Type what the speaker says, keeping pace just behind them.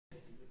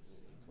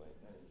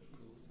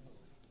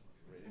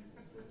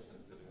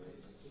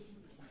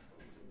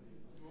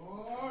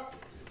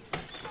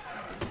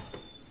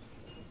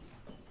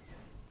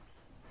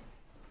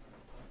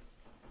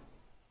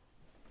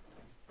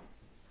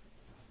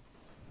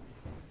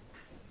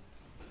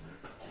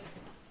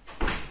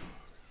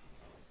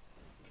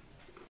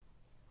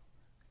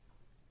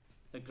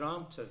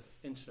grant of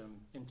interim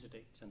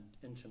interdict and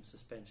interim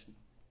suspension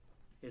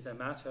is a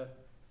matter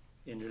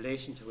in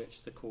relation to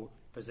which the court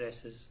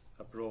possesses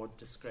a broad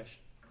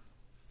discretion.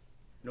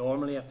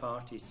 Normally, a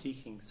party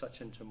seeking such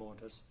interim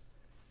orders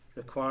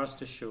requires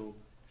to show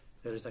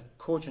there is a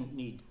cogent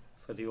need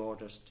for the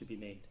orders to be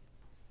made.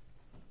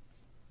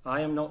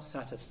 I am not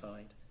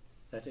satisfied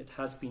that it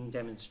has been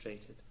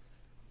demonstrated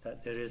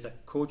that there is a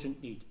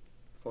cogent need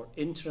for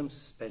interim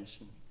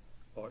suspension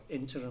or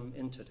interim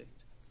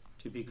interdict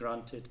to be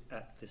granted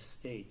at this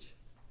stage.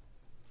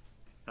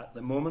 At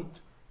the moment,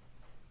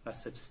 a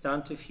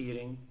substantive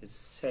hearing is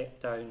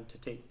set down to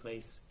take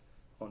place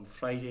on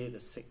Friday the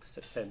 6th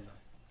September,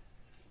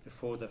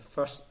 before the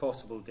first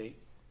possible date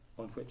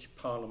on which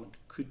Parliament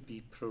could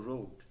be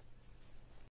prorogued.